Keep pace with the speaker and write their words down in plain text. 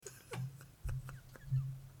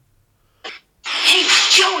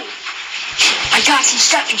got some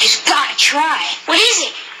stuff you just gotta try. What is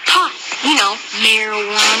it? Pot. You know,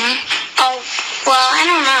 marijuana. Oh, well, I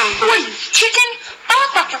don't know. What, chicken?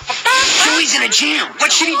 Joey's in a jam.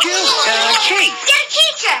 What should he do? Cake. Get a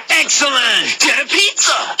pizza. Excellent. Get a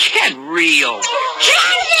pizza. Get real.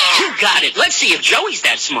 You got it. Let's see if Joey's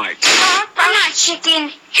that smart. I'm not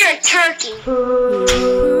chicken. You're a turkey.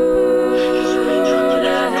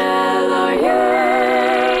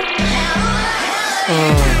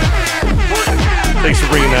 Thanks for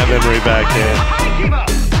bringing that memory back, Dan.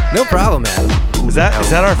 No problem, Adam. Is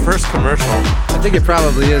that our first commercial? I think it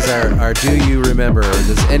probably is our Do You Remember? Or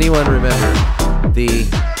does anyone remember the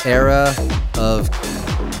era of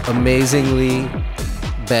amazingly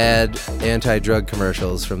bad anti-drug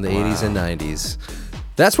commercials from the 80s and 90s?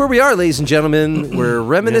 That's where we are, ladies and gentlemen. We're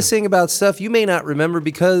reminiscing about stuff you may not remember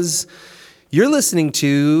because you're listening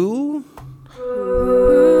to...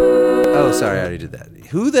 Oh, sorry, I already did that.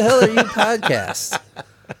 Who the Hell Are You podcast?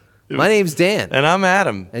 My name's Dan. And I'm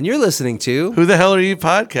Adam. And you're listening to... Who the Hell Are You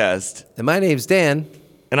podcast? And my name's Dan.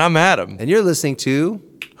 And I'm Adam. And you're listening to...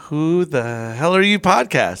 Who the Hell Are You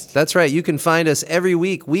podcast? That's right. You can find us every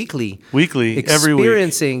week, weekly, every week.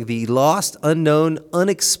 Experiencing the lost, unknown,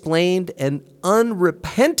 unexplained, and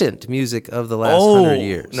unrepentant music of the last 100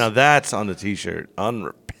 years. Now that's on the t-shirt.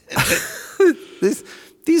 Unrepentant.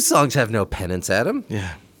 These songs have no penance, Adam.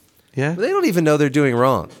 Yeah. Yeah? They don't even know they're doing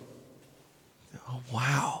wrong. Oh,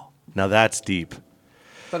 wow. Now that's deep.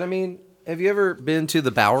 But I mean, have you ever been to the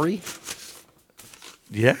Bowery?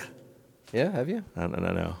 Yeah. Yeah, have you?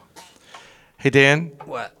 No. Hey, Dan.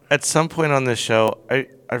 What? At some point on this show, I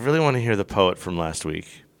really want to hear the poet from last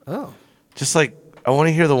week. Oh. Just like, I want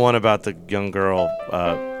to hear the one about the young girl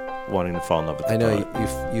wanting to fall in love with the poet. I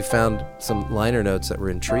know, you found some liner notes that were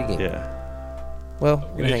intriguing. Yeah. Well,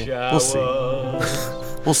 we'll see.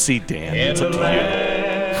 We'll see, Dan. It's up to you.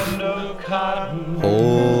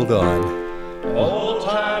 Hold on. Old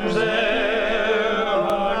times there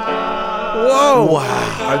are Whoa!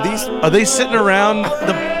 Wow. Are they sitting around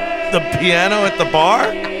the piano at the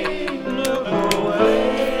bar?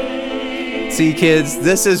 See, kids,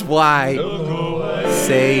 this is why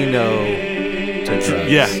say no to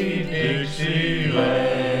drugs. Yeah.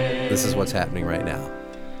 This is what's happening right now.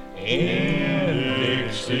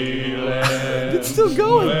 It's still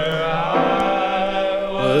going.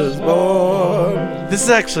 Was born. This is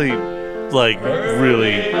actually, like,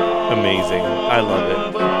 really amazing. I love it.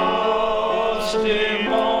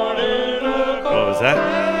 Oh, is that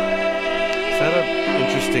an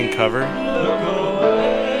interesting cover?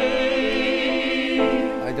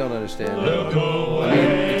 I don't understand. I mean,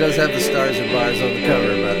 it does have the stars and bars on the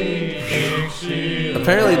cover, but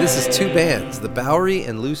apparently this is two bands, the Bowery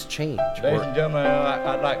and Loose Change. Ladies and gentlemen,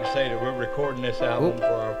 I'd like to say that we're recording this album for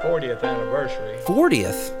our 40th anniversary.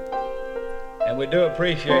 40th? And we do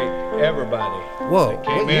appreciate everybody that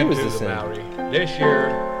came what year was into this the in? Bowery this year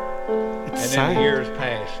and in the years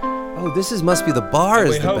past. Oh, this must be the bar And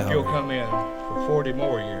is the we hope Bowery. you'll come in for 40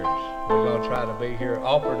 more years. We're going to try to be here,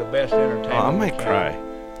 offer the best entertainment. Oh, I might cry.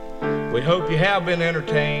 We hope you have been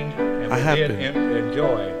entertained, and we did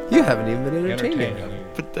enjoy. You haven't even been entertained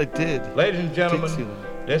yet. But I did. Ladies and gentlemen,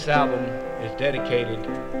 this album is dedicated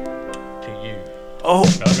to you. Oh.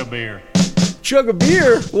 Chug a beer. Chug a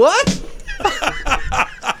beer? What?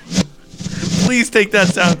 Please take that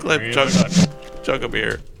sound clip. Chug a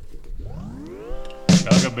beer.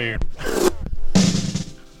 Chug a beer.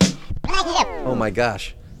 Oh my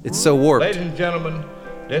gosh. It's so warped. Ladies and gentlemen,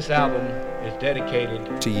 this album is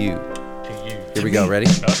dedicated to you. To you. Here we go. Ready?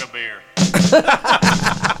 Chug a beer.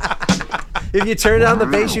 If you turn down the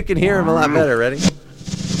bass, you can hear him a lot better. Ready?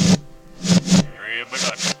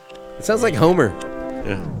 It sounds like Homer.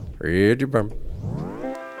 Yeah. Read your bum.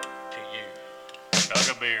 Chug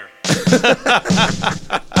a beer.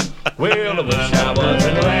 Well, I wish I was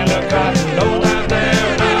in the land of cotton. No time there,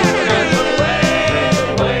 and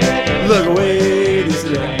I look away, this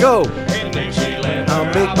is it. Go. I'll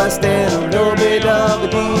make my stand on no bit of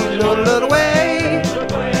a little way.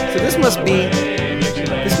 So this must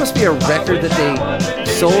be a record that they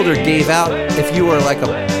sold or gave out if you were like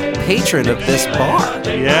a patron of this bar.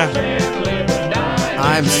 Yeah.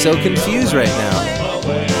 I'm so confused right now.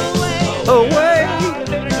 Away.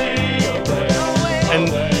 And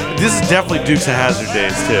this is definitely Dukes of Hazzard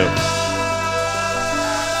days too.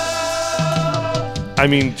 I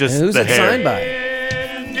mean, just and who's the it hair. signed by?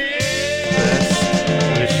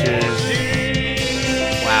 Wishes.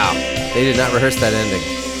 Wow. They did not rehearse that ending.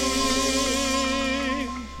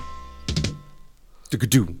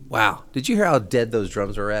 Wow. Did you hear how dead those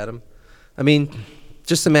drums were, Adam? I mean,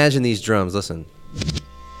 just imagine these drums. Listen.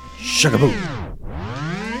 Shugaboo.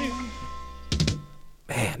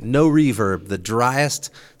 No reverb. The driest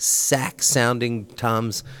sack-sounding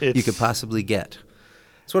toms you could possibly get.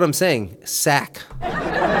 That's what I'm saying. Sack.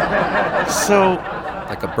 So,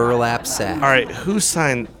 like a burlap sack. All right, who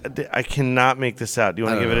signed? I cannot make this out. Do you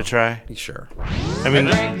want to give it a try? Sure. I mean,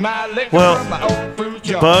 well,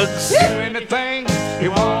 Bugs. So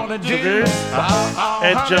there's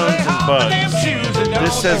Ed Jones and Bugs.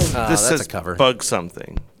 This says a cover. Bug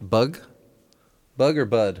something. Bug? Bug or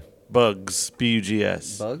Bud? Bugs.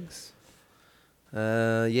 B-U-G-S. Bugs?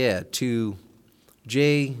 Yeah, to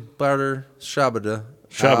J. Barter Shabada.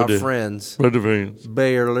 Our friends.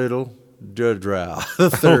 Bear Little Dudrow the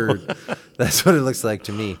third. That's what it looks like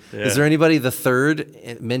to me. Yeah. Is there anybody the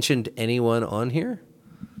third mentioned anyone on here?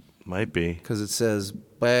 Might be. Because it says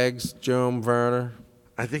Bags, Joan Varner.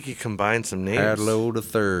 I think he combined some names. Adlow the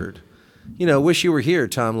third. You know, wish you were here.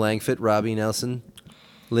 Tom Langford, Robbie Nelson,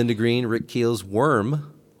 Linda Green, Rick Keels,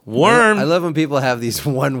 Worm. Worm. I love when people have these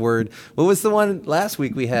one word. What was the one last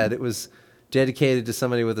week we had? It was dedicated to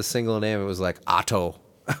somebody with a single name. It was like Otto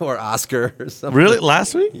or Oscar or something. Really?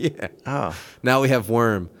 Last week? Yeah. Oh. Now we have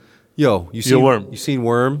Worm. Yo, you seen Worm? You seen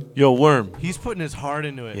Worm? Yo, Worm. He's putting his heart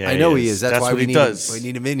into it. Yeah, I know he is. That's why what we he need does. him. We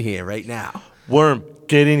need him in here right now. Worm,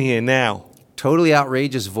 get in here now. Totally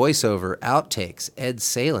outrageous voiceover, outtakes, Ed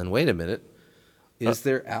Salin. Wait a minute. Is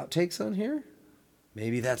there outtakes on here?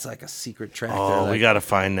 Maybe that's like a secret track. Oh, like we got to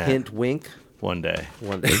find that. Hint, wink. One day.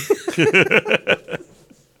 One day.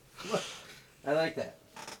 I like that.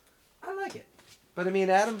 I like it. But I mean,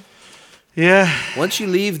 Adam. Yeah. Once you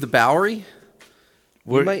leave the Bowery,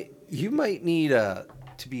 you might need to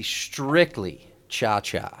be strictly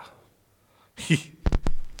cha-cha.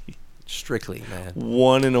 Strictly, man.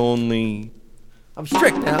 One and only. I'm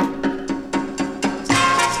strict now.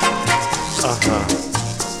 Uh-huh.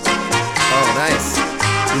 Oh, nice.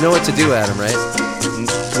 You know what to do, Adam, right?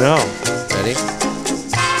 No. Ready?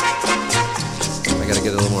 I gotta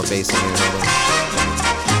get a little more bass in here. Hold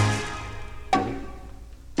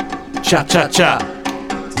on. Cha-cha-cha.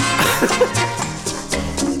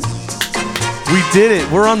 We did it.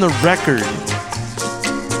 We're on the record.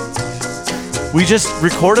 We just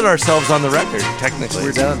recorded ourselves on the record, technically.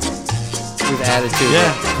 We're done. We've added to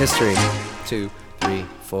the history. 2, 3,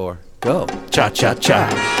 4, go. Cha-cha-cha.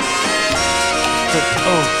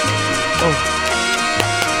 Oh.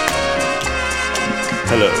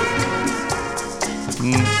 Hello.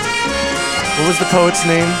 What was the poet's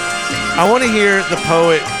name? I want to hear the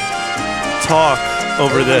poet talk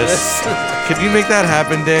over this. Could you make that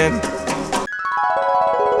happen, Dan?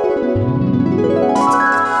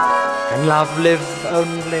 Can love live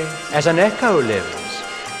only as an echo lives,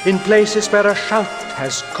 in places where a shout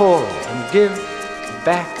has called, and give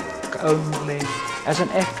back only as an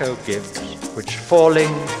echo gives, which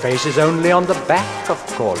falling faces only on the back of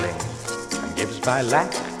calling, and gives by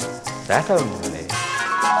lack that only.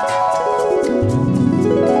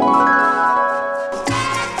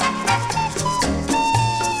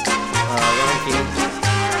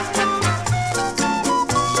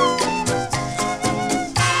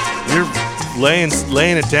 You're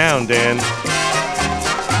laying it down, Dan.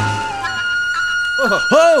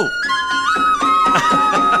 Oh!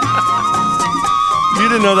 You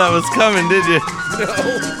didn't know that was coming, did you? No.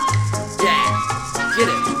 Yeah. Get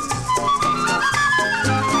it.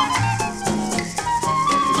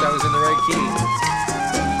 Wish I was in the right key.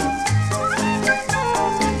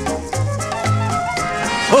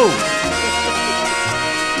 Oh!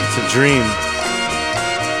 It's a dream.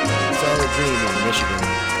 It's all a dream in Michigan.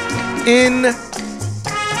 In Michigan.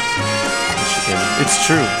 It's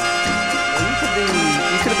true. Well,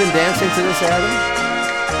 you could have been dancing to this, Adam.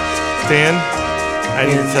 Dan, I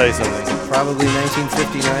need to tell you something. Probably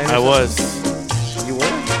 1959. I was. You were?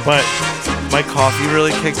 But my coffee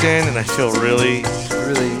really kicked in, and I feel really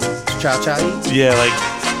cha-cha-y? Yeah, like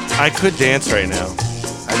I could dance right now.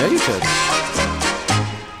 I know you could.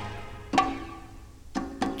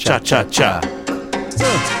 Cha-cha-cha.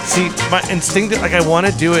 See, my instinct, like I want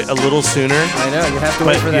to do it a little sooner. I know, you have to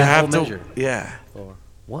wait for that whole measure. Yeah. 4,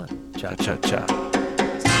 1. Cha-cha-cha.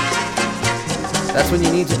 That's when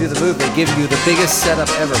you need to do the move. They give you the biggest setup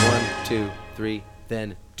ever. 1, 2, 3,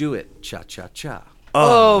 then do it. Cha-cha-cha.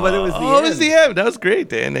 Oh, but it was the end. Oh, it was the end. That was great,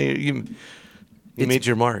 Dan. You made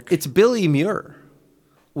your mark. It's Billy Muir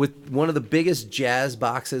with one of the biggest jazz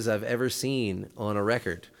boxes I've ever seen on a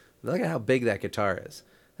record. Look at how big that guitar is.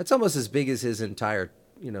 That's almost as big as his entire,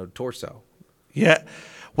 torso. Yeah.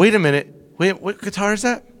 Wait a minute. Wait, what guitar is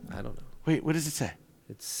that? I don't know. Wait, what does it say?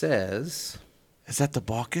 It says... Is that the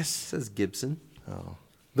Baucus? It says Gibson. Oh.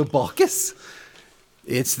 The Baucus?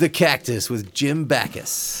 It's the Cactus with Jim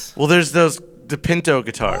Backus. Well, there's the Pinto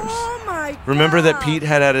guitars. Oh, my Remember that Pete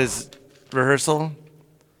had at his rehearsal?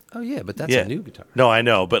 Oh yeah, but that's a new guitar. No, I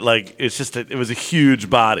know, but like it was a huge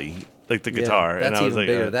body, like the guitar, that's and I was even like,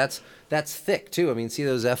 bigger. That's thick too. I mean, see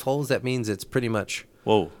those F holes? That means it's pretty much,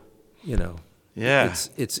 whoa, yeah.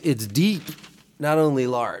 It's deep, not only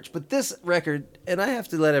large, but this record. And I have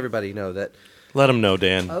to let everybody know that. Let them know,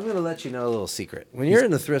 Dan. I'm going to let you know a little secret. When you're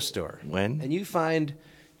in the thrift store, and you find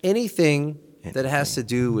anything that has to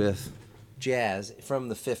do with jazz from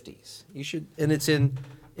the 50s, you should, and it's in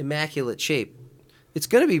immaculate shape. It's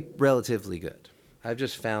going to be relatively good. I've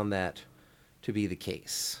just found that to be the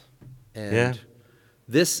case. And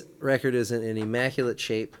this record is in immaculate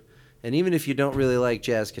shape. And even if you don't really like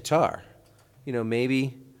jazz guitar,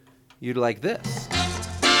 maybe you'd like this.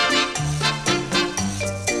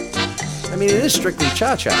 I mean, it is strictly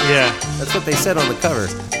cha-cha. Yeah. That's what they said on the cover.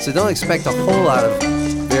 So don't expect a whole lot of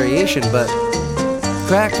variation, but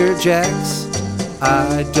Cracker Jacks,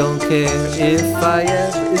 I don't care if I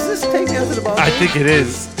ever... Is this Take Me Out to the Ball Game? I think it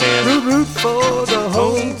is, Dan. Root for the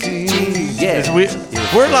home team. Yeah.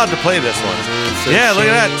 We're allowed to play this one. Yeah, look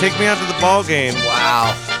at that. Take Me Out to the Ball Game.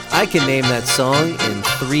 Wow. I can name that song in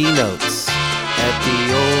 3 notes. At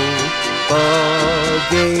the old ball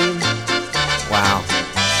game. Wow.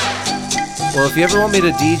 Well, if you ever want me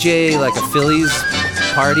to DJ like a Phillies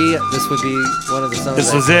party, this would be one of the songs.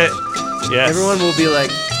 This was it. Yes. Everyone will be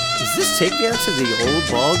like, "Is this Take Me Out to the Old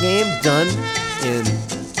Ball Game done in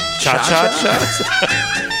cha-cha?"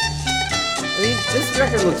 I mean, this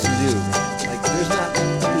record looks new. Like, there's not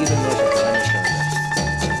even much blemish on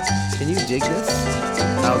this. Can you dig this?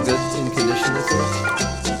 How good in condition this is?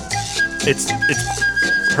 It's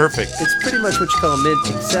perfect. It's pretty much what you call mint,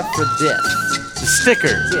 except for this. The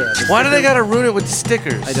sticker. Yeah. Why do they gotta ruin it with the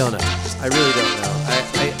stickers? I don't know. I really don't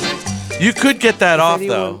know. You could get that off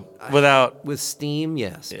though, without with Steam,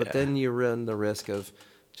 yes. Yeah. But then you run the risk of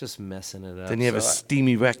just messing it up. Then you have a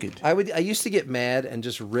steamy record. I used to get mad and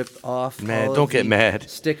just rip off. Mad. Don't get mad.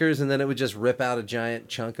 Stickers, and then it would just rip out a giant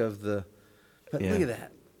chunk of the. But look at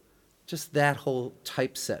that, just that whole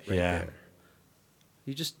typeset right there.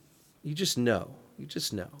 You just know. You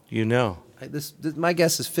just know. You know. This my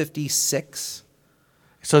guess is 56.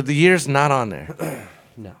 So the year's not on there.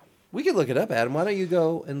 No. We can look it up, Adam. Why don't you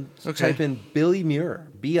go and type in Billy Muir,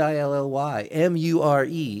 Billymure.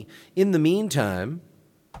 In the meantime,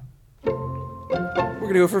 we're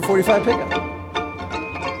going to go for a 45 pickup.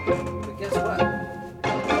 But guess what?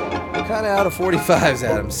 We're kind of out of 45s,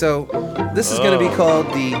 Adam. So this is going to be called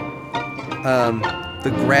the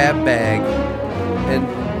grab bag. And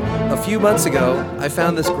a few months ago, I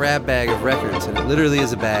found this grab bag of records, and it literally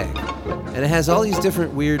is a bag. And it has all these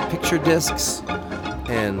different weird picture discs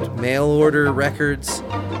and mail order records.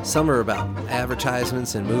 Some are about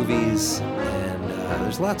advertisements and movies. And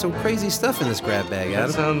there's lots of crazy stuff in this grab bag,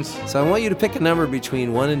 Adam. So I want you to pick a number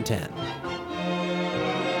between 1 and 10. This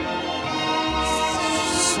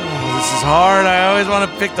is hard. I always want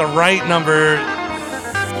to pick the right number.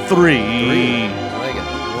 3. I like it.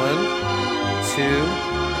 1, 2...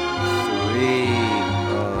 3.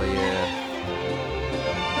 Oh, yeah.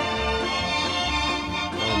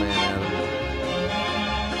 Oh, man, Adam.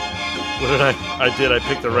 What did I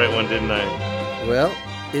picked the right one, didn't I? Well,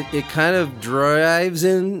 it kind of drives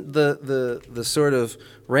in the sort of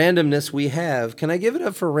randomness we have. Can I give it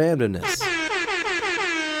up for randomness?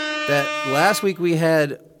 That last week we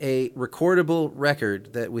had a recordable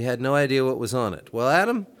record that we had no idea what was on it. Well,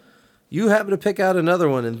 Adam, you happen to pick out another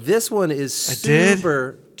one, and this one is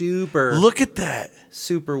super duper. Look at that.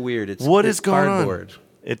 Super weird. It's going cardboard.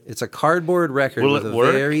 on? It's a cardboard record Will with it a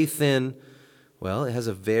work? very thin. Well, it has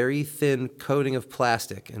a very thin coating of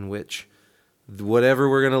plastic in which whatever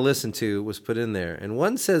we're going to listen to was put in there. And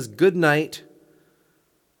one says "Good night,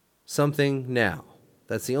 something now."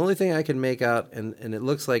 That's the only thing I can make out, and it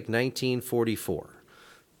looks like 1944.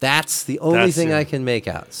 That's the only thing I can make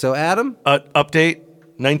out. So, Adam? Update,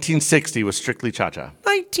 1960 was strictly cha-cha.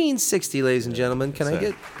 1960, ladies and gentlemen. Can I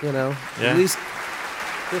get, at least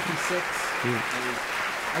 56?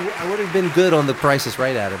 I would have been good on the prices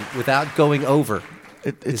right, Adam, without going over.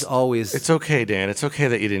 It's always... It's okay, Dan. It's okay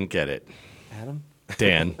that you didn't get it. Adam?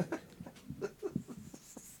 Dan.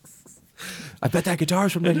 I bet that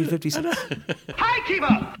guitar's from 1956. Hi,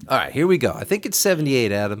 Kiba! All right, here we go. I think it's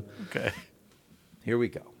 78, Adam. Okay. Here we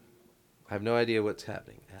go. I have no idea what's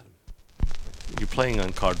happening, Adam. You're playing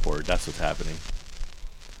on cardboard. That's what's happening.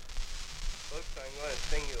 Folks, I'm going to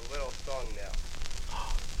sing you a little song now.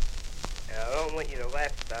 And I don't want you to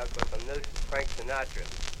laugh about it because I'm no Frank Sinatra.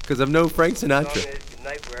 Because I'm no Frank The Sinatra. song is Good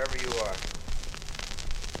Night Wherever You Are.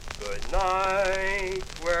 Good night,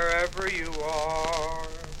 wherever you are.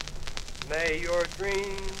 May your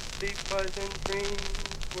dreams be pleasant dreams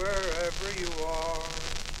wherever you are.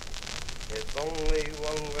 It's only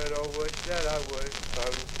one little wish that I wish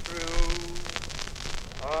comes true.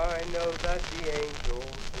 I know that the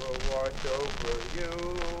angels will watch over you.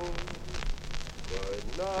 Good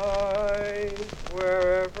night,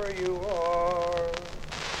 wherever you are.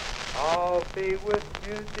 I'll be with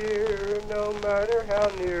you, dear, no matter how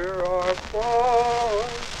near or far.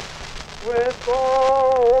 With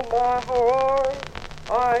all my heart,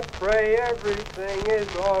 I pray everything is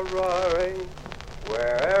alright.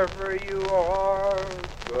 Wherever you are,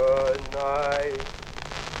 good night.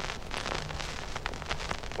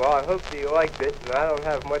 Well, I hope that you liked it, and I don't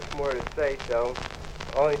have much more to say, so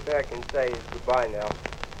the only thing I can say is goodbye now.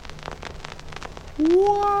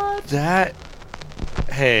 What? That.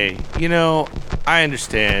 Hey, I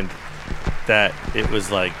understand that it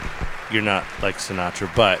was like you're not like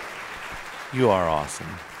Sinatra, but you are awesome.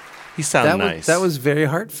 He sounded nice. That was very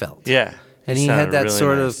heartfelt. Yeah. And he had that really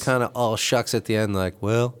sort nice. of kind of all shucks at the end, like,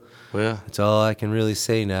 well, that's all I can really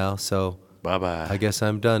say now, so bye-bye. I guess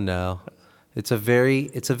I'm done now. It's a very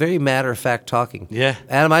matter-of-fact talking. Yeah.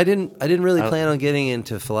 Adam, I didn't really plan on getting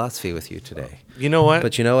into philosophy with you today. You know what?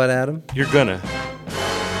 But you know what, Adam? You're gonna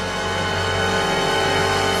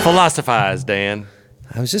philosophize, Dan.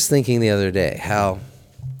 I was just thinking the other day how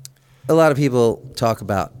a lot of people talk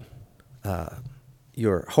about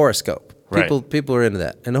your horoscope. People are into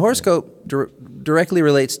that. And the horoscope directly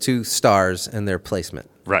relates to stars and their placement.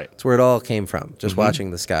 Right. It's where it all came from, just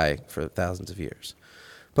watching the sky for thousands of years.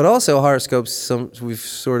 But also horoscopes, we've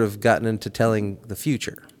sort of gotten into telling the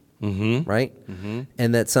future, right? Mm-hmm.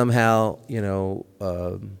 And that somehow,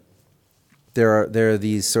 there are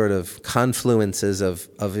these sort of confluences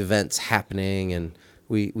of events happening, and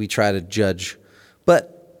we try to judge.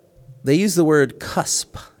 But they use the word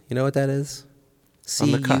cusp. You know what that is?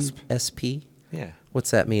 On the cusp. C-U-S-P? Yeah.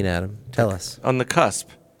 What's that mean, Adam? Tell us. On the cusp.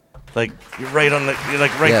 Like, you're right on the, you're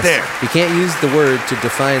like right Yes. there. You can't use the word to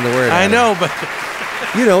define the word. I Adam. know, but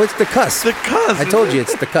It's the cusp. the cusp. I told you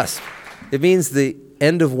it's the cusp. It means the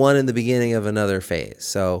end of one and the beginning of another phase.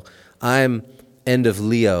 So I'm end of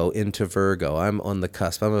Leo into Virgo. I'm on the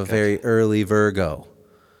cusp. I'm a very early Virgo.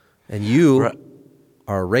 And you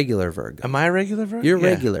are a regular Virgo. Am I a regular Virgo? You're Yeah.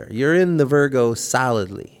 regular. You're in the Virgo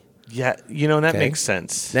solidly. Yeah, that Okay. makes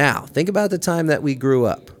sense. Now, think about the time that we grew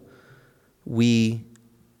up. We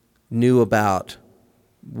knew about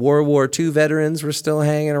World War II veterans were still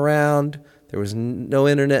hanging around. There was no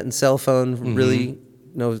internet and cell phone, really,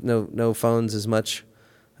 no phones as much.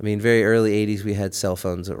 I mean, very early 80s we had cell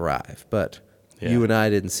phones arrive, but you and I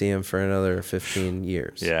didn't see them for another 15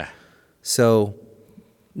 years. Yeah. So,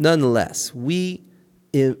 nonetheless, we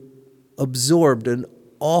absorbed an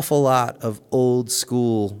awful lot of old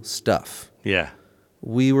school stuff. Yeah.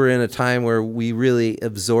 We were in a time where we really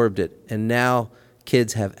absorbed it, and now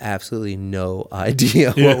kids have absolutely no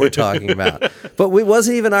idea what we're talking about. But it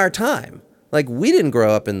wasn't even our time. Like, we didn't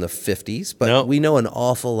grow up in the 50s, but we know an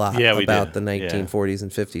awful lot about the 1940s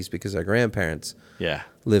and 50s because our grandparents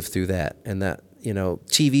lived through that. And that,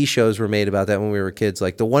 TV shows were made about that when we were kids.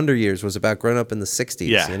 Like, The Wonder Years was about growing up in the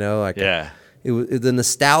 60s, It was the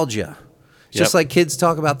nostalgia. Just like kids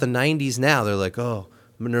talk about the 90s now. They're like, oh,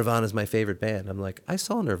 Nirvana's my favorite band. I'm like, I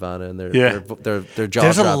saw Nirvana, and their jaw There's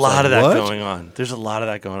drops. a lot of that what? going on. There's a lot of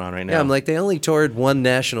that going on right now. Yeah, I'm like, they only toured one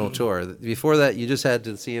national tour. Before that, you just had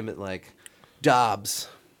to see them at like Dobbs.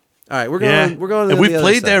 All right, we're going. We're going. To and the we've other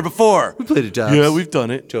played side. there before. We played at Dobbs. Yeah, we've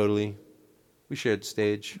done it Totally. We shared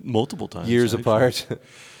stage multiple times, years apart.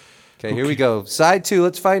 Okay, here we go. Side 2.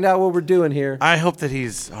 Let's find out what we're doing here. I hope that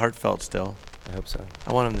he's heartfelt still. I hope so.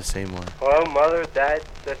 I want him to say more. Hello, Mother, Dad,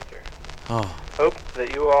 Sister. Oh. Hope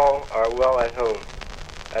that you all are well at home.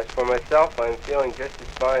 As for myself, I'm feeling just as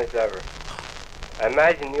fine as ever. I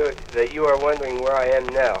imagine that you are wondering where I am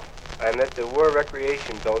now. I'm at the War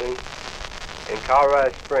Recreation Building in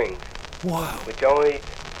Colorado Springs. Wow. Which only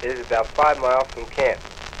is about 5 miles from camp.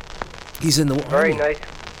 He's in the Very nice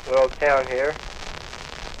little town here.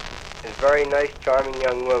 A very nice, charming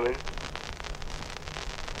young woman.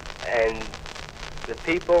 And the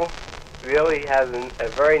people really have a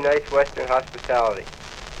very nice Western hospitality.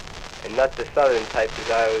 And not the Southern type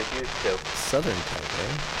as I was used to. Southern type,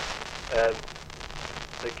 eh?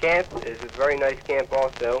 The camp is a very nice camp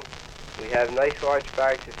also. We have nice large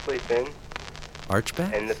barracks to sleep in.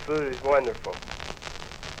 Archback? And the food is wonderful.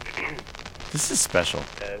 This is special.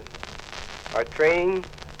 Our training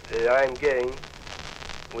that I'm getting,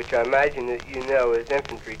 which I imagine that you know is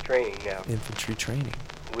infantry training now. Infantry training.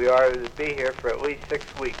 We are to be here for at least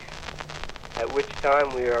 6 weeks, at which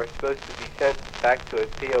time we are supposed to be sent back to a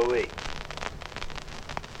POE.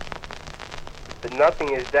 but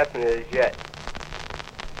nothing is definite as yet.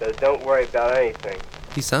 So don't worry about anything.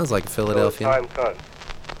 He sounds like a Till Philadelphian. the time comes.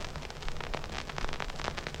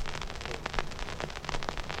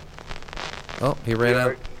 Oh, he ran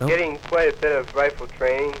out. We're getting quite a bit of rifle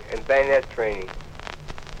training and bayonet training,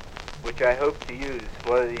 which I hope to use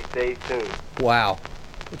one of these days soon. Wow.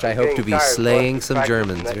 Which I I'm hope getting to be tired of slaying watching some practice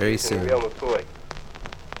Germans and not very using soon. real McCoy.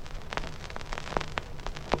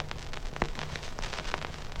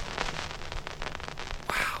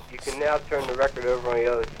 Wow. You can now turn the record over on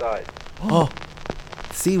the other side. Oh,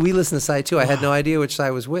 See, we listen to side two. I had no idea which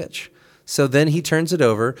side was which. So then he turns it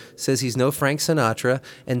over, says he's no Frank Sinatra,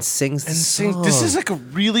 and sings the song. this is like a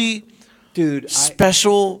really Dude,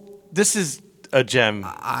 special. This is a gem.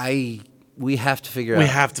 we have to figure out. We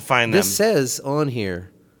have to find them. This says on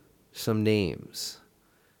here some names.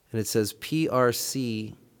 And it says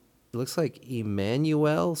PRC. It looks like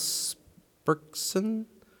Emmanuel Spurkson.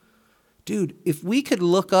 Dude, if we could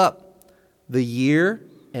look up the year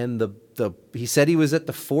and the he said he was at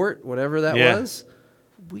the fort, whatever that Yeah. was,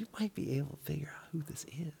 we might be able to figure out who this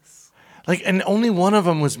is. Like, and only one of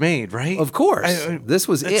them was made, right? Of course. This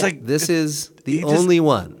was it's it. like- This is the he just- only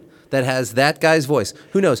one that has that guy's voice.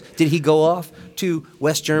 Who knows? Did he go off to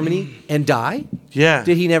West Germany and die? Yeah.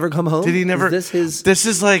 Did he never come home? Did he never? Is this his? This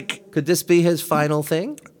is like. Could this be his final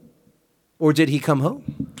thing? Or did he come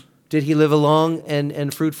home? Did he live a long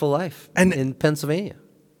and fruitful life And- in Pennsylvania?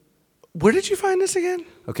 Where did you find this again?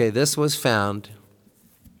 Okay, this was found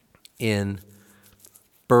in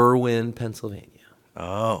Berwyn, Pennsylvania.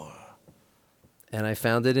 Oh. And I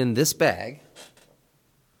found it in this bag.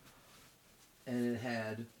 And it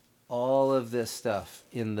had all of this stuff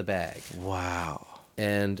in the bag. Wow.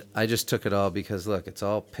 And I just took it all because, look, it's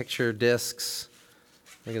all picture discs.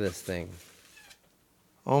 Look at this thing.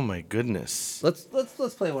 Oh my goodness. Let's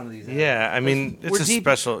play one of these out. Yeah, I mean, it's We're a deep-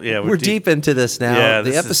 special. Yeah, We're deep into this now. Yeah,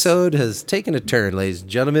 the this is- episode has taken a turn, ladies and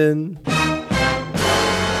gentlemen.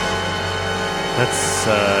 That's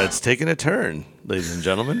it's taken a turn, ladies and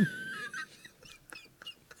gentlemen.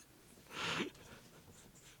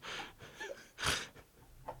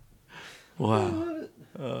 Wow.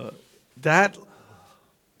 That.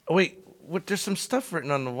 Oh, wait. What? There's some stuff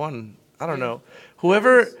written on the one. I don't know.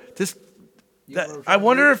 Whoever this. I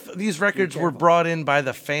wonder if these records were brought in by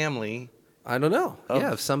the family. I don't know. Oh.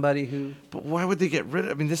 Yeah, of somebody who. But why would they get rid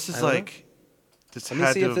of? I mean, this is I don't know. like. This Let me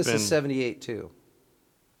had see to if have this been. is 78 too.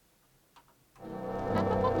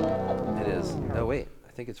 It is. Oh wait,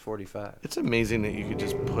 I think it's 45. It's amazing that you could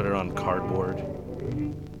just put it on cardboard.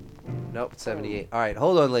 Nope, it's 78. All right,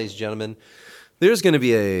 hold on, ladies and gentlemen. There's going to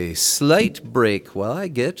be a slight break while I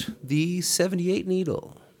get the 78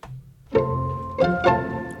 needle.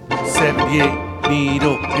 78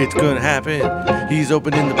 needle, it's gonna happen. He's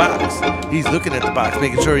opening the box. He's looking at the box,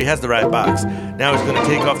 making sure he has the right box. Now he's gonna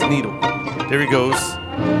take off the needle. There he goes.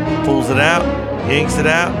 Pulls it out, yanks it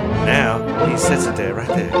out. Now he sets it there, right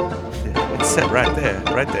there. Yeah, it's set right there,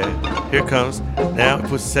 right there. Here it comes. Now he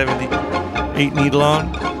puts the 78 needle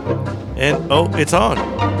on. And oh, it's on.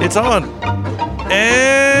 It's on.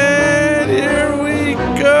 And here we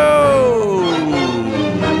go.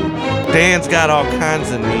 Dan's got all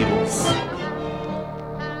kinds of needles.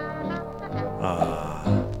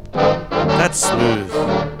 That's smooth.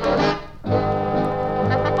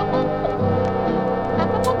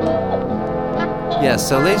 Yes,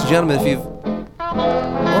 so ladies and gentlemen, if you've...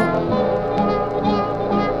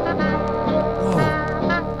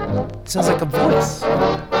 Whoa. It sounds like a voice. It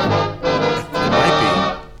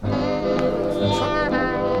might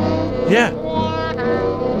be. Yeah.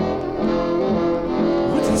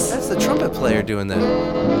 What is That's the trumpet player doing that.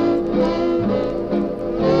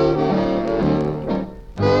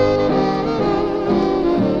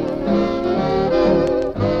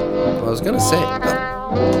 I was gonna say,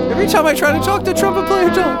 every time I try to talk, the trumpet player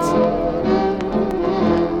talks.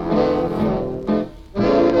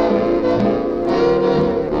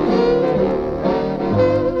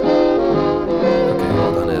 Okay,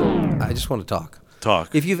 hold on. I just want to talk.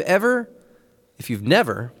 talk? If you've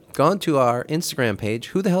never gone to our Instagram page,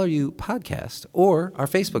 Who the Hell Are You Podcast, or our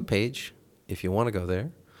Facebook page, if you want to go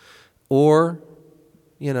there, or,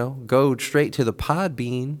 go straight to the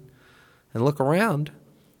Podbean and look around,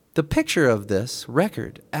 the picture of this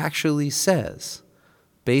record actually says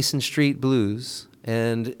Basin Street Blues,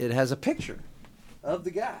 and it has a picture of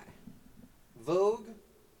the guy. Vogue,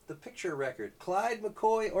 the picture record, Clyde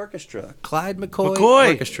McCoy Orchestra. Clyde McCoy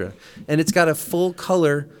Orchestra. And it's got a full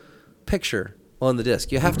color picture on the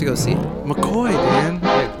disc. You have to go see it. McCoy, Dan.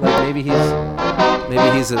 Like maybe he's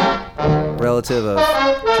a relative of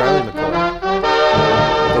Charlie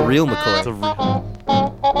McCoy. The real McCoy. The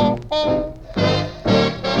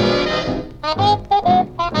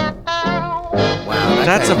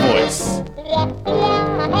That's a voice. He's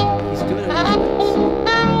doing it with his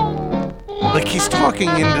voice. Like he's talking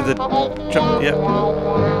into the. Yep.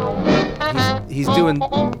 He's doing.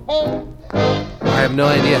 I have no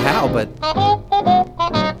idea how, but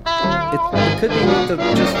it could be with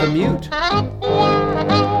just the mute.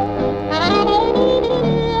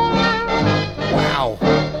 Wow.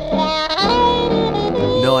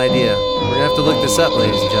 No idea. We're gonna have to look this up,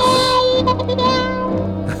 ladies and gentlemen.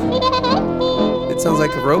 It sounds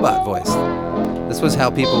like a robot voice. This was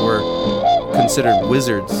how people were considered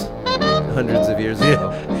wizards hundreds of years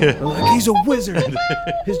ago. Yeah. They're like, he's a wizard.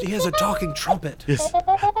 He has a talking trumpet. Yes. What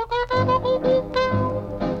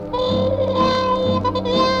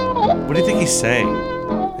do you think he's saying?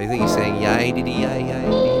 I think he's saying yai diddy yai yai.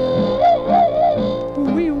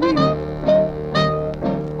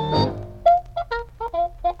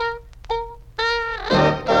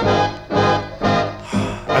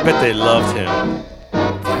 I bet they loved him.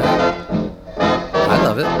 I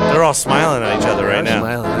love it. They're all smiling at each other right They're now.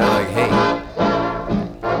 smiling. They're like, hey.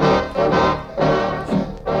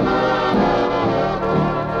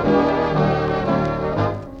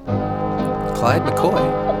 Clyde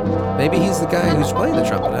McCoy. Maybe he's the guy who's playing the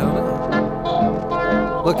trumpet. I don't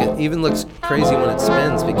know. Look, it even looks crazy when it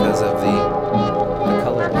spins because of the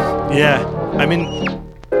colors. Yeah. I mean,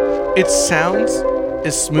 it sounds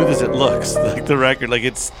as smooth as it looks. Like the record. Like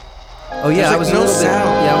it's. Oh yeah, There's I was like a no little sound. bit.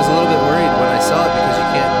 Yeah, I was a little bit worried when I saw it because you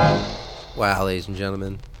can't. Wow, ladies and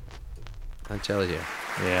gentlemen, I tell you.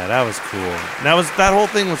 Yeah, that was cool. That whole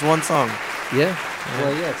thing was one song. Yeah.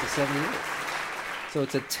 Well, yeah, it's a 78. So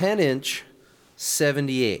it's a 10-inch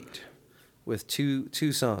 78 with two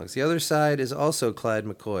songs. The other side is also Clyde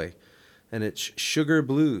McCoy, and it's Sugar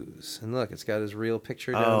Blues. And look, it's got his real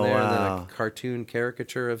picture down there, and then wow. a cartoon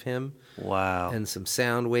caricature of him, Wow. and some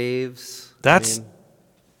sound waves. That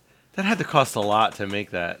had to cost a lot to make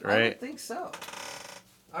that, I right? don't think so.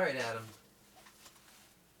 All right, Adam.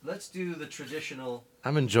 Let's do the traditional.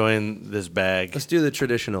 I'm enjoying this bag. Let's do the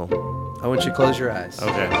traditional. I want you to close your eyes.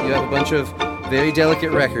 Okay. You have a bunch of very delicate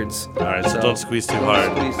records. All right, so don't squeeze too don't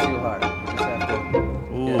hard. Squeeze too hard. You just have to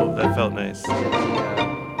Ooh, that felt nice. get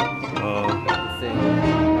Oh, the thing.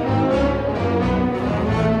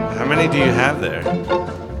 how many do you have there? I'll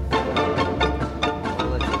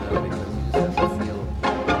let you know because you just have to feel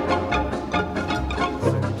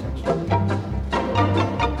certain texture.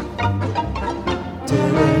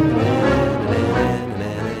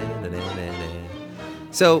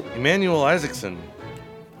 So, Emmanuel Isaacson,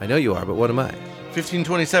 I know you are, but what am I?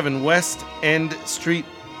 1527 West End Street,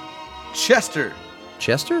 Chester,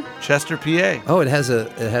 Chester? PA. Oh, it has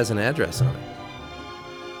an address on it.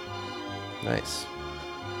 Nice.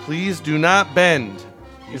 Please do not bend.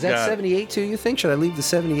 Is that 78 too, you think? Should I leave the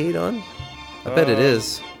 78 on? I bet it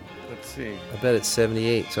is. Let's see. I bet it's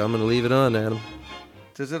 78, so I'm going to leave it on, Adam.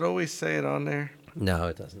 Does it always say it on there? No,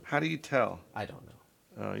 it doesn't. How do you tell? I don't know.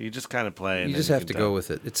 Oh, you just kind of play. And You then just have can to tell. go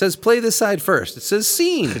with it. It says play this side first. It says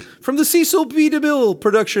scene from the Cecil B. DeMille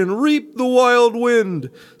production Reap the Wild Wind,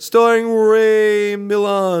 starring Ray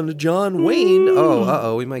Milland, John Wayne.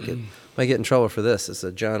 Oh, we might get in trouble for this. It's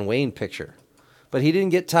a John Wayne picture. But he didn't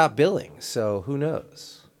get top billing, so who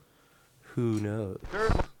knows? Who knows?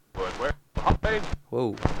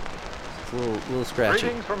 Whoa. It's a little scratchy.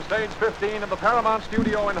 Greetings from Stage 15 of the Paramount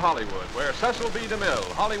Studio in Hollywood, where Cecil B. DeMille,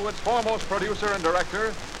 Hollywood's foremost producer and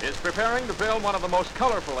director, is preparing to film one of the most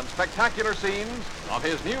colorful and spectacular scenes of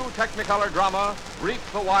his new Technicolor drama, Reap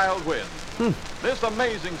the Wild Wind. This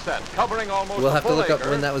amazing set, covering almost We'll a have to full look up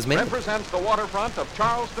acre, when that was made. represents the waterfront of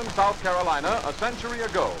Charleston, South Carolina, a century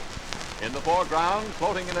ago. In the foreground,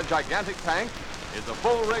 floating in a gigantic tank, is a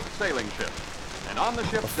full-rigged sailing ship. And on the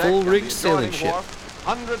ship's deck, full-rigged and the sailing adjoining ship. wharf,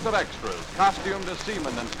 hundreds of extras, costumed as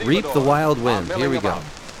seamen and stevedores, Reap the Wild are Wind. Here milling we go. about.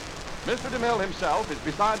 Mr. DeMille himself is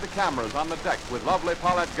beside the cameras on the deck with lovely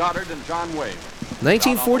Paulette Goddard and John Wayne.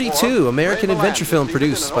 1942, American Ray adventure Milland film is seated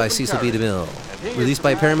produced in an by open Cecil B. carriage, DeMille, and he is released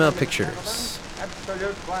by the Paramount man Pictures.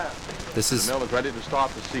 Absolute class. This is DeMille is ready to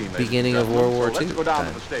start the scene. ladies beginning and of gentlemen, World War so let's II go down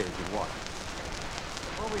time. to the stage and watch.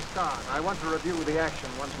 Before we start, I want to review the action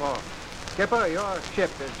once more. Skipper, your ship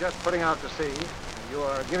is just putting out to sea, and you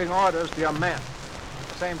are giving orders to your men. At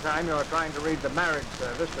the same time, you are trying to read the marriage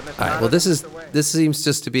service to Mr. all right. Well, this seems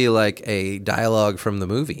just to be like a dialogue from the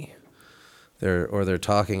movie. They're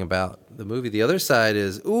talking about the movie. The other side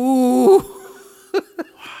is ooh.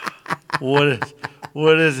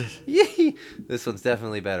 What is it? Yee. This one's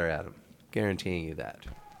definitely better, Adam. Guaranteeing you that.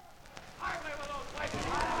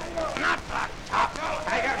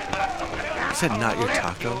 You said not your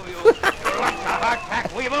taco?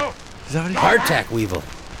 Hardtack Weevil. Is that what he Hardtack Weevil.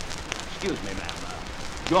 Excuse me, ma'am.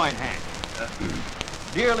 Join hands.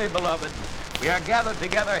 dearly beloved, we are gathered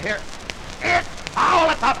together here. It's foul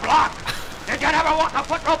at the block! Did you never walk a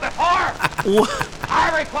foot road before?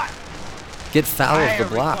 I require... Get foul of the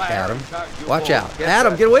block, Adam. Watch out.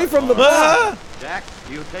 Adam, get away from the block! Jack,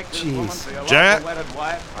 do you take this Jeez. woman for your Jack? lawful wedded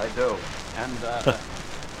wife? I do. And,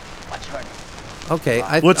 what's her name? Okay,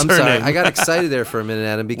 What's I'm her sorry. name? I got excited there for a minute,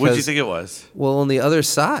 Adam, because... What do you think it was? Well, on the other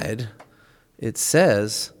side, it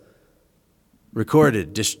says...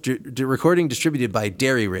 Recording distributed by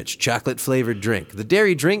Dairy Rich chocolate-flavored drink. The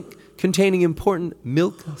dairy drink containing important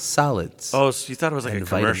milk solids. Oh, so you thought it was like a and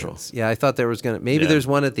commercial. vitamins. Yeah, I thought there was going to... Maybe Yeah. there's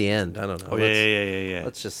one at the end. I don't know. Oh, yeah.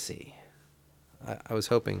 Let's just see. I was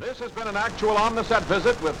hoping... This has been an actual on-the-set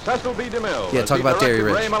visit with Cecil B. DeMille. Yeah, as talk he about Dairy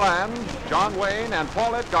directed Rich. Ray Milland, John Wayne, and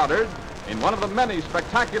Paulette Goddard in one of the many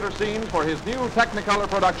spectacular scenes for his new Technicolor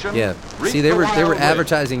production. Yeah. Reach See, they the were Wild Ridge.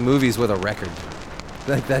 advertising movies with a record.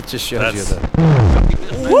 That just shows you That's-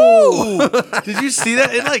 the... Woo! Did you see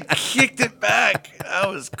that? It like kicked it back. That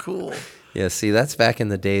was cool. Yeah, see, that's back in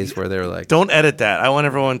the days where they were like... Don't edit that. I want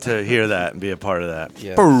everyone to hear that and be a part of that.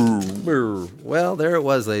 Yeah. Boom. Brr. Well, there it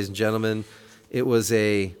was, ladies and gentlemen. It was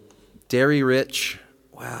a Dairy Rich.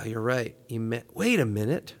 Wow, you're right. Wait a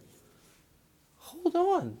minute. Hold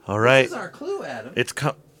on. All right. This is our clue, Adam. It's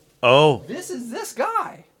Oh. This is this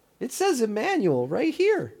guy. It says Emmanuel right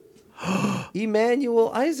here.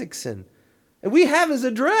 Emmanuel Isaacson. And we have his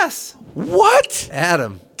address. What?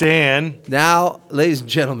 Adam. Dan. Now, ladies and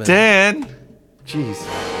gentlemen. Dan. Jeez.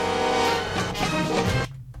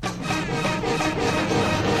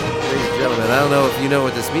 Ladies and gentlemen, I don't know if you know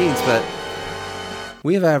what this means, but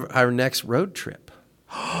we have our next road trip.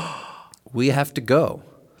 We have to go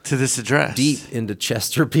to this address deep into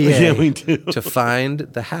Chester, PA. Yeah, we do. To find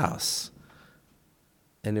the house.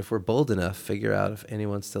 And if we're bold enough, figure out if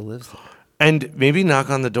anyone still lives there. And maybe knock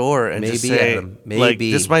on the door and just say, Adam, like,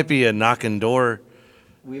 maybe. this might be a knocking door.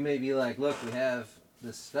 We may be like, look, we have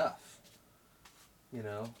this stuff. You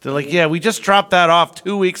know? They're like, yeah, we just dropped that off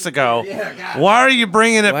 2 weeks ago. Yeah, God. Why are you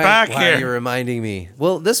bringing it back why here? are you reminding me?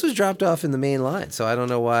 Well, this was dropped off in the main line, so I don't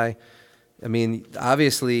know why. I mean,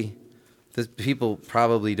 obviously, the people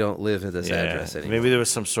probably don't live at this address anymore. Maybe there was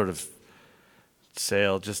some sort of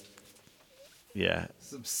sale, just, yeah.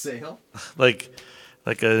 Some sale? Like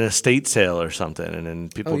an estate sale or something, and then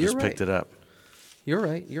people just picked it up. You're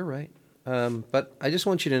right. But I just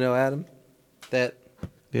want you to know, Adam, that...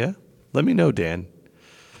 Yeah? Let me know, Dan.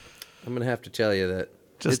 I'm going to have to tell you that...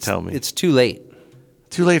 Just tell me. It's too late.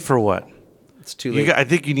 Too late for what? It's too late. I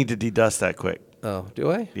think you need to dedust that quick. Oh,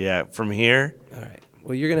 do I? Yeah, from here. All right.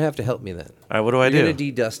 Well, you're going to have to help me then. All right, what do I do? You're going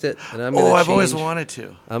to dedust it, and I'm going to I've always wanted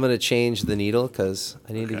to. I'm going to change the needle because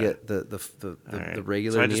I need to get the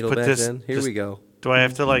regular So I just needle put back this- then. Here just- we go. Do I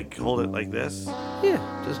have to, like, hold it like this?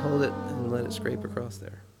 Yeah, just hold it and let it scrape across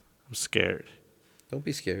there. I'm scared. Don't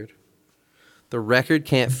be scared. The record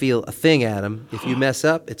can't feel a thing, Adam. If you mess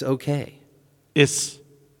up, it's okay. It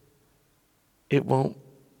won't.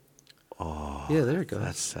 Oh, Yeah, there it goes.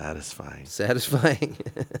 That's satisfying. Satisfying.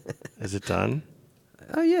 Is it done?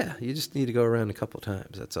 Oh, yeah. You just need to go around a couple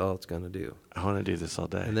times. That's all it's going to do. I want to do this all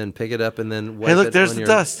day. And then pick it up and then wipe Hey, look, it there's on the your,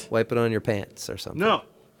 dust. Wipe it on your pants or something. No.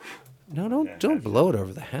 No, don't blow it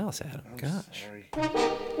over the house, Adam. Gosh.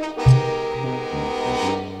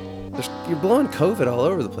 You're blowing COVID all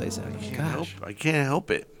over the place, Adam. Gosh. I can't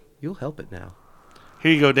help it. You'll help it now.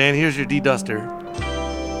 Here you go, Dan. Here's your de-duster.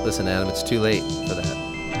 Listen, Adam, it's too late for that.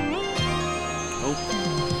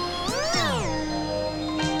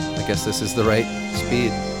 I guess this is the right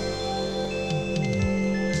speed.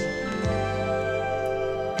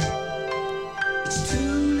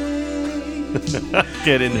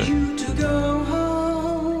 Get in there.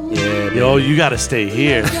 Yeah, Yo, you got to stay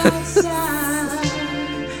here.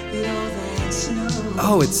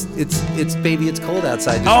 Oh, it's baby, it's cold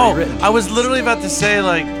outside. Just Oh, rewritten. I was literally about to say,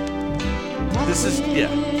 like, this is, yeah.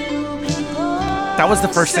 That was the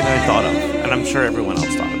first thing I thought of, and I'm sure everyone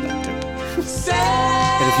else thought of that, too.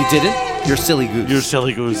 And if you didn't, you're silly goose. You're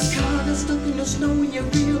silly goose.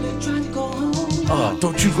 Oh,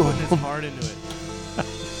 don't you go hard into it.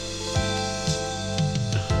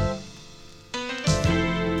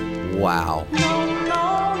 Wow.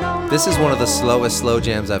 This is one of the slowest slow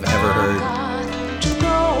jams I've ever heard.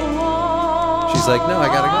 She's like, no, I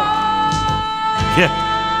gotta go. Yeah.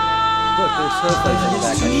 Look, there's snowflakes in the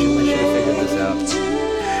back. I should have figured this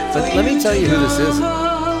out. But let me tell you who this is,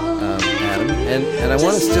 Adam. And I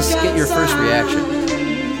want to just get your first reaction.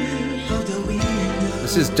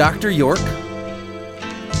 This is Dr. York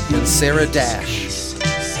and Sarah Dash.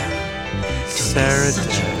 Sarah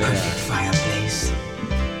Dash.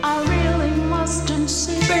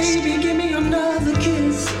 Baby, give me another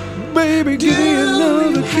kiss. Baby, give me another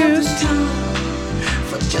good.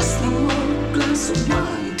 For just one more glass of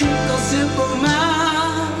wine, take a sip of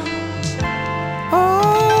mine.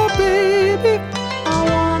 Oh, baby. I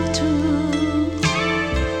want to,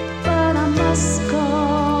 but I must go.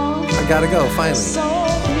 I gotta go, finally.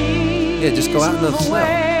 Yeah, just go out in the snow.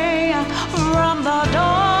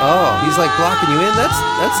 Oh, he's like blocking you in?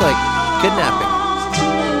 That's like kidnapping.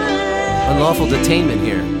 Unlawful detainment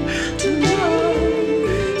here.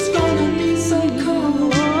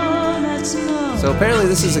 So apparently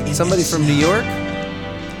this is somebody from New York.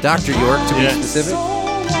 Dr. York, to be specific.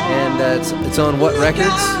 And it's on what records?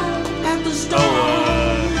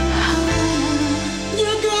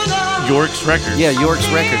 York's Records. Yeah, York's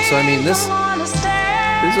Records. So I mean, this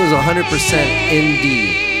was 100%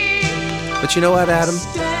 indie. But you know what, Adam?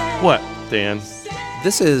 What, Dan?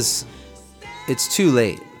 This is It's Too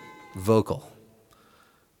Late vocal.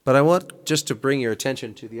 But I want just to bring your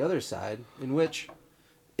attention to the other side, in which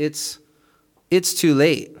it's Too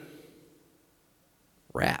Late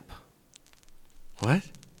rap. What?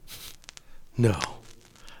 No.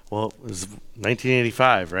 Well, it was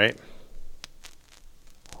 1985, right?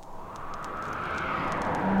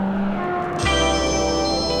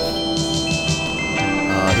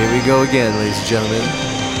 Here we go again, ladies and gentlemen.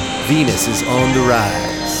 Venus is on the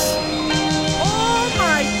rise. Oh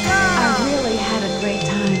my God! I really had a great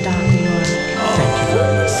time, Dr. York. Thank you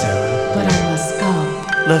very much, Sarah. But I must go.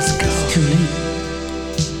 Let's go. It's too late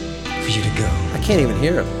for you to go. I can't even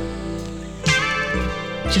hear him.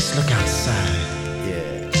 Just look outside.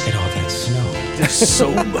 Yeah. At all that snow. There's so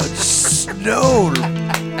much snow. I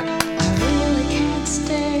really can't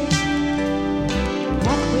stay.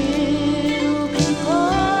 What will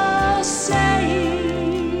people say?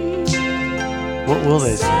 What will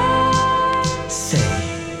they say?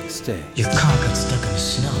 Stay. Your car got stuck in the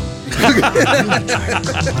snow. You really tried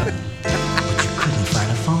to come up, but you couldn't find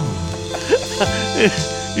a phone.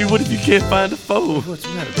 What if you can't find a phone? What's the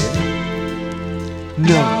matter, baby?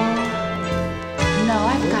 No. No,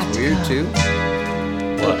 I've got to Weird go. too.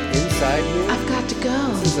 What? Inside here? I've got to go.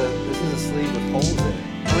 This is a sleeve with holes in it.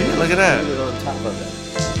 Oh yeah, look at that. Put it on top of it.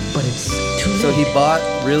 But it's too late. So he bought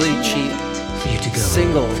really cheap for you to go.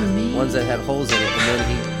 single For me? ones that had holes in it, and then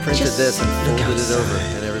he printed Just this and look folded it over,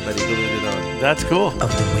 outside. and everybody glued it on. That's cool. Up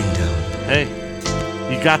the window. Hey,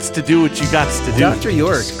 you gots to do what you gots to do. Dr.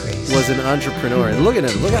 York was an entrepreneur, and look at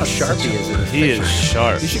him. Look how sharp he is in this He picture. is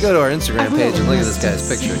sharp. You should go to our Instagram page and look at this guy's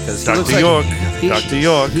picture, because he looks Dr. York. like Dr.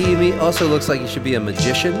 York. He also looks like he should be a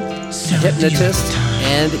magician, hypnotist,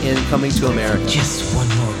 and in Coming to America. Just one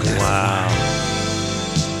more glass. Wow.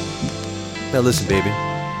 Now listen, baby.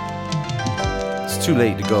 It's too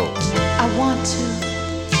late to go. I want to,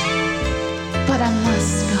 but I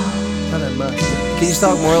must go. But I must. Can you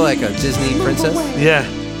talk more like a Disney princess? Yeah.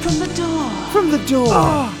 From the door. From the door.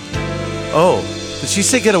 Oh, did she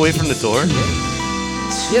say get away from the door?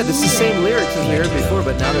 Yeah, this is the same lyrics as we heard before,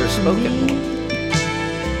 but now they're spoken.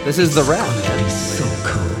 This is the rap. It's so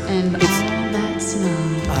cold. And all that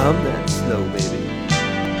snow. I'm that snow, baby.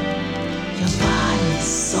 Your body's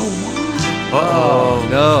so warm. Uh-oh.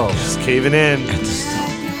 No. She's caving in. At the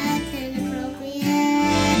start.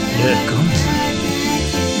 Yeah.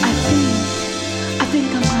 I think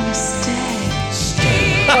I'm gonna stay.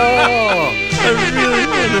 Stay. Oh. I really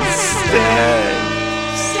want to stay.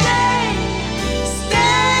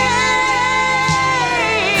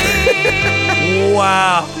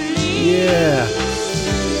 Wow. Yeah.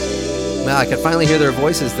 Now I can finally hear their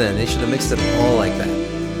voices then. They should have mixed it all like that.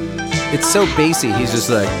 It's so bassy. He's just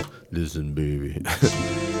like, listen, baby.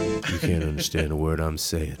 You can't understand a word I'm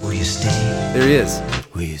saying. Will you stay? There he is.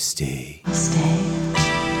 Will you stay? Stay.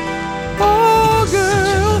 Oh, Such a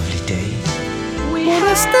girl. lovely day.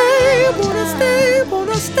 Wanna stay, wanna stay,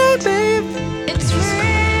 wanna stay, babe. It's real.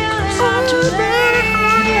 It's hard to bear.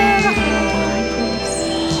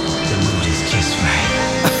 The mood is just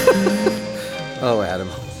right. Oh, Adam.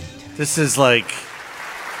 This is like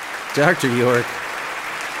Dr. York.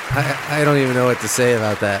 I don't even know what to say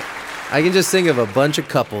about that. I can just think of a bunch of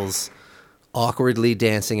couples awkwardly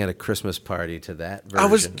dancing at a Christmas party to that version. I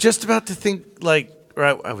was just about to think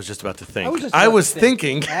I was just about to think. I was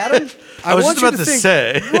thinking. Adam, I was want just you about to think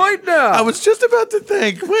say. right now. I was just about to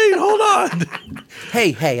think. Wait, hold on.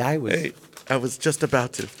 Hey, I was. Hey, I was just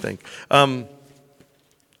about to think. I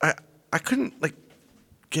couldn't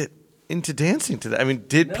get into dancing to that. I mean,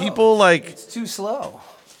 did people It's too slow.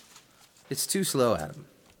 It's too slow, Adam.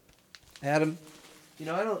 Adam, you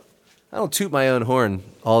know I don't toot my own horn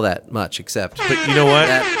all that much, except. But you know what?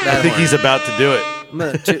 That I think horn. he's about to do it. I'm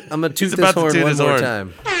gonna toot He's this about to horn toot one his more horn.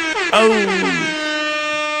 time. Oh,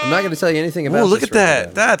 I'm not gonna tell you anything about. look this at that. right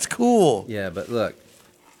now. That's cool. Yeah, but look.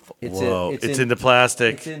 Whoa, it's in the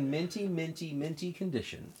plastic. It's in minty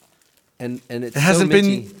condition, and it's It hasn't so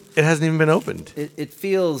minty, been. It hasn't even been opened. It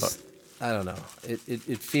feels. I don't know.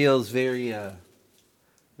 It feels very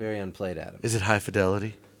very unplayed, Adam. Is it high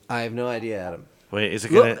fidelity? I have no idea, Adam. Wait, is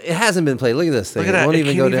it Look, gonna? it hasn't been played. Look at this thing. Look at it that. won't It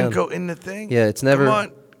even can't go even down. go in the thing. Yeah, it's never. Come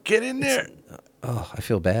on, get in there. Oh, I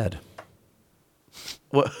feel bad.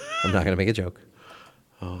 What? I'm not gonna make a joke.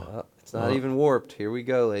 Oh, it's not even warped. Here we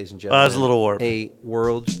go, ladies and Oh, gentlemen. it's a little warped. A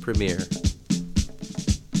world premiere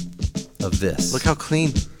of this. Look how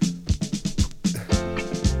clean.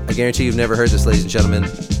 I guarantee you've never heard this, ladies and gentlemen.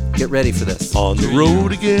 Get ready for this. On the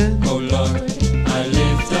road again. Oh Lord, I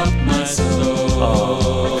lift up my soul.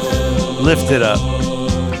 Oh. Lift it up.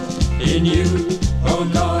 In you, oh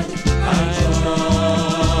Lord, I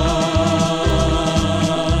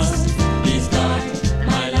trust. Please guide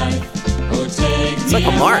my life. Oh, take It's like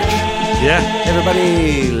a march. Yeah.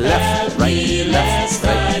 Everybody left, right, left,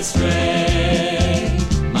 right. Stray.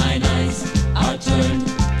 Mine eyes are turned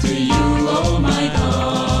to you, oh my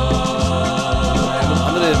God.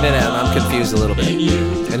 I'm going to admit, Adam, I'm confused a little bit.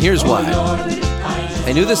 And here's why.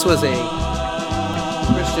 I knew this was a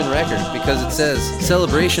Christian record because it says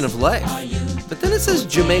celebration of life. But then it says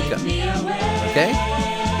Jamaica. Okay?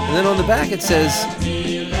 And then on the back it says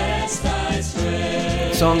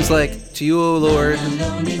songs like To You, O Lord,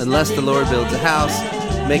 Unless the Lord Builds a House,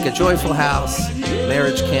 Make a Joyful House,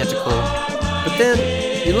 Marriage Canticle. But then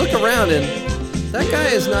you look around and that guy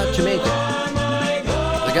is not Jamaican.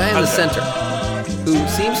 The guy in the center, who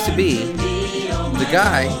seems to be the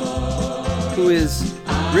guy who is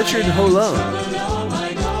Richard Holone.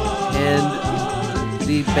 And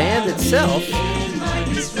the band itself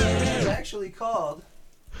is actually called...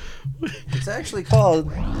 It's actually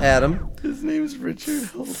called, Adam. His name's Richard.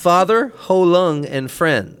 Father Holung and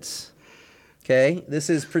Friends. Okay? This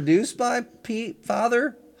is produced by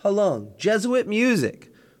Father Holung. Jesuit Music.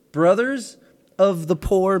 Brothers of the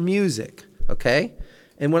Poor Music. Okay?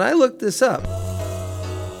 And when I looked this up,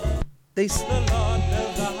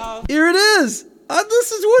 here it is!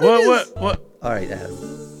 This is what it is! What? All right, Adam.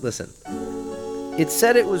 Listen. It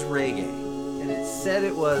said it was reggae. And it said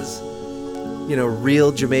it was...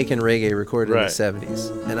 real Jamaican reggae recorded in the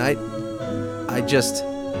 70s. And I just...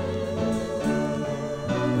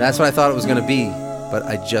 That's what I thought it was going to be. But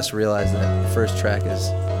I just realized that the first track is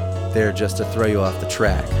there just to throw you off the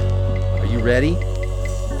track. Are you ready?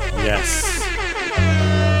 Yes.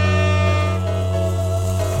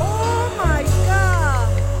 Oh my God!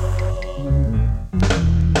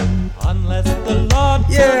 Unless the Lord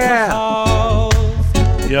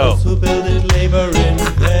Yo. who build it labor in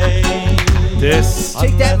vain. This.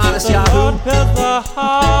 Take that, Modest Yahoo.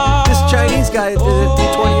 This Chinese guy did it 20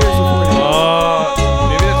 years before him.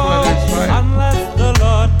 Maybe that's why they're inspired. Unless the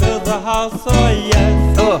Lord build the house, oh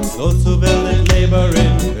yes. Those who build it labor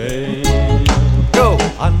in vain. Go.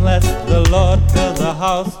 Unless the Lord build the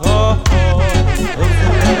house, oh, those who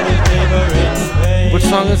build it labor in vain. Which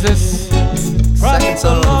song is this? Second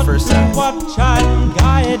song on the first side. Watch and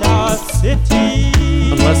guide our city.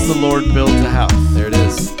 Unless the Lord builds a house. There it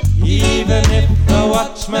is. Even if the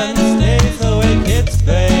watchman stays awake, it's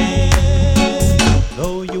vain.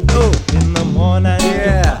 Though you wake in the morning,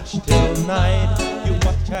 you watch till night. You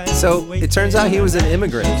watch and So wait. it turns out he was an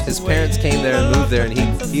immigrant. His parents came there and moved there, and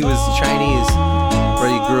he was Chinese, where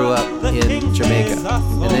he grew up in Jamaica.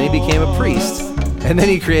 And then he became a priest. And then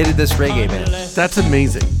he created this reggae band. That's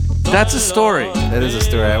amazing. That's a story. That is a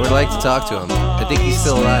story. I would like to talk to him. I think he's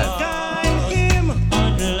still alive.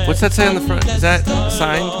 What's that say on the front? Is that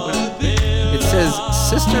signed? It says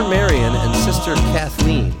Sister Marion and Sister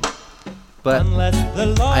Kathleen. But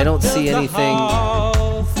I don't see anything.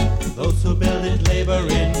 Those who build it labor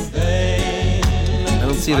in vain. I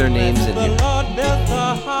don't see their names in here.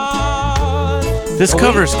 This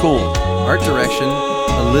cover's cool. Art direction,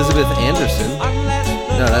 Elizabeth Anderson.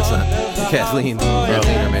 No, that's not Kathleen.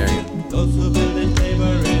 Kathleen or Marion.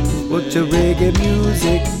 What's your reggae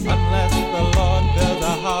music?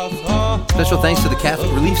 Special thanks to the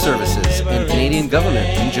Catholic Relief Services and Canadian government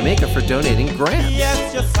in Jamaica for donating grants.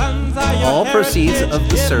 All proceeds of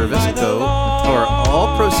the service go, or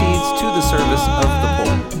all proceeds to the service of the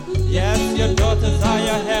poor. Yes, your daughters are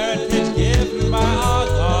your heritage given by our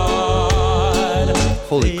God.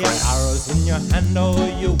 Holy crap. Arrows in your hand, oh,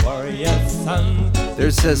 you warrior son. There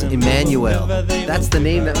it says Emmanuel. That's the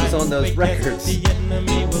name that was on those records. The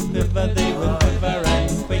enemy will quiver, they will quiver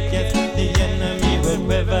and quake. Yes, the enemy will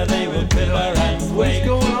quiver, they will quiver and quake. What's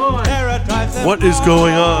going on? Terror drives them What is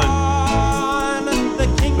going on? The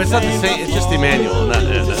king But it's not the same. It's just Emmanuel.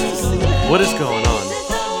 What is going on?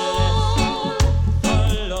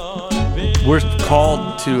 We're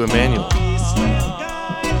called to Emmanuel.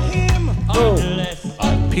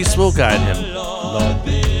 Peace will guide him.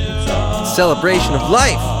 Celebration of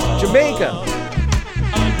life, Jamaica.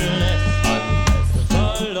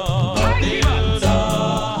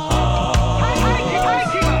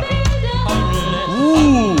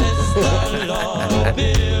 Ooh.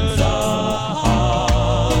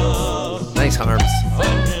 Nice arms.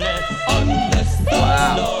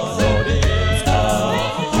 Wow.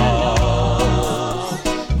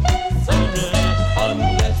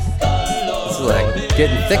 This is like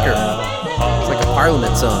getting thicker. It's like a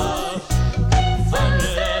Parliament song.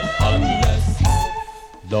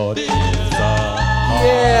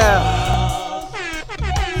 Yeah.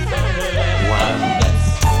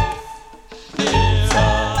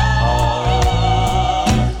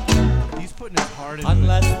 He's putting his heart in.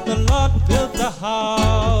 Unless the Lord built the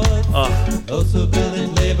house, those who build it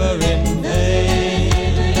labor in vain.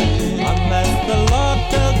 Unless the Lord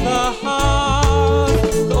built the house,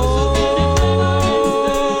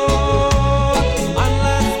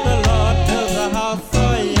 unless the Lord built the house,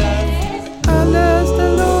 oh yes. Unless the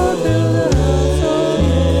Lord built the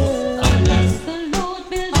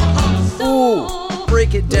house, Ooh,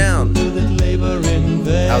 break it down.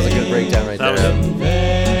 That was a good breakdown right there.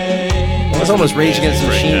 That was almost Rage Against the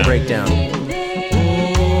Machine breakdown.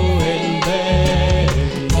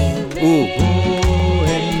 Ooh.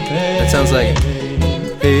 That sounds like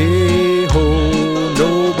hey ho,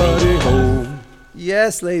 nobody home.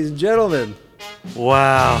 Yes, ladies and gentlemen.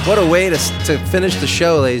 Wow. What a way to finish the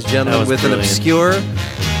show, ladies and gentlemen, with an obscure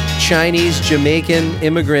Chinese Jamaican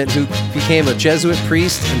immigrant who became a Jesuit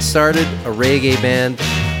priest and started a reggae band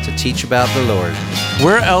to teach about the Lord.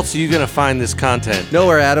 Where else are you going to find this content?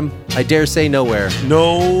 Nowhere, Adam. I dare say nowhere.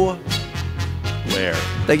 Nowhere.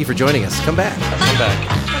 Thank you for joining us. Come back. Come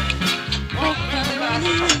back.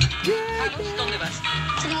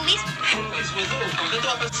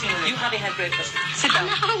 You haven't had breakfast. Sit down.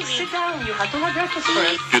 Sit down. You have to have breakfast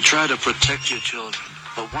first. You try to protect your children,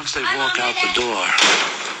 but once they walk out the door,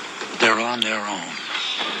 they're on their own.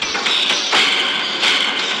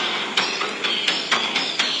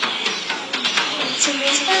 Some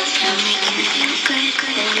music will make you feel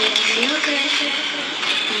good, it'll make you feel good,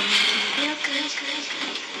 it'll make you feel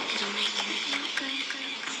good, it'll make you feel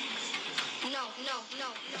good. No.